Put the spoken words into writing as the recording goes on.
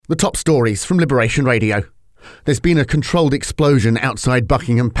The top stories from Liberation Radio. There's been a controlled explosion outside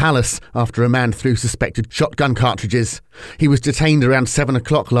Buckingham Palace after a man threw suspected shotgun cartridges. He was detained around 7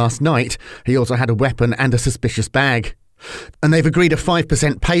 o'clock last night. He also had a weapon and a suspicious bag. And they've agreed a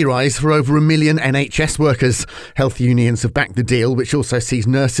 5% pay rise for over 1 million NHS workers. Health unions have backed the deal, which also sees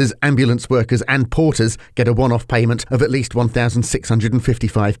nurses, ambulance workers and porters get a one-off payment of at least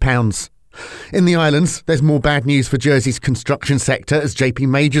 £1,655. In the islands, there's more bad news for Jersey's construction sector as JP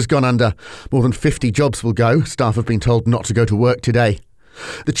Major's gone under. More than 50 jobs will go. Staff have been told not to go to work today.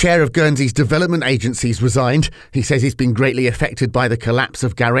 The chair of Guernsey's development agencies resigned. He says he's been greatly affected by the collapse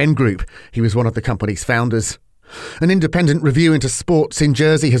of Garen Group. He was one of the company's founders. An independent review into sports in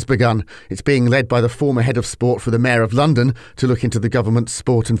Jersey has begun. It's being led by the former head of sport for the Mayor of London to look into the government's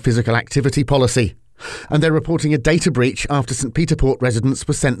sport and physical activity policy. And they're reporting a data breach after St Peter Port residents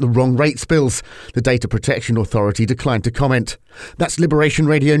were sent the wrong rates bills. The Data Protection Authority declined to comment. That's Liberation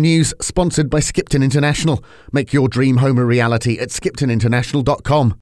Radio News, sponsored by Skipton International. Make your dream home a reality at skiptoninternational.com.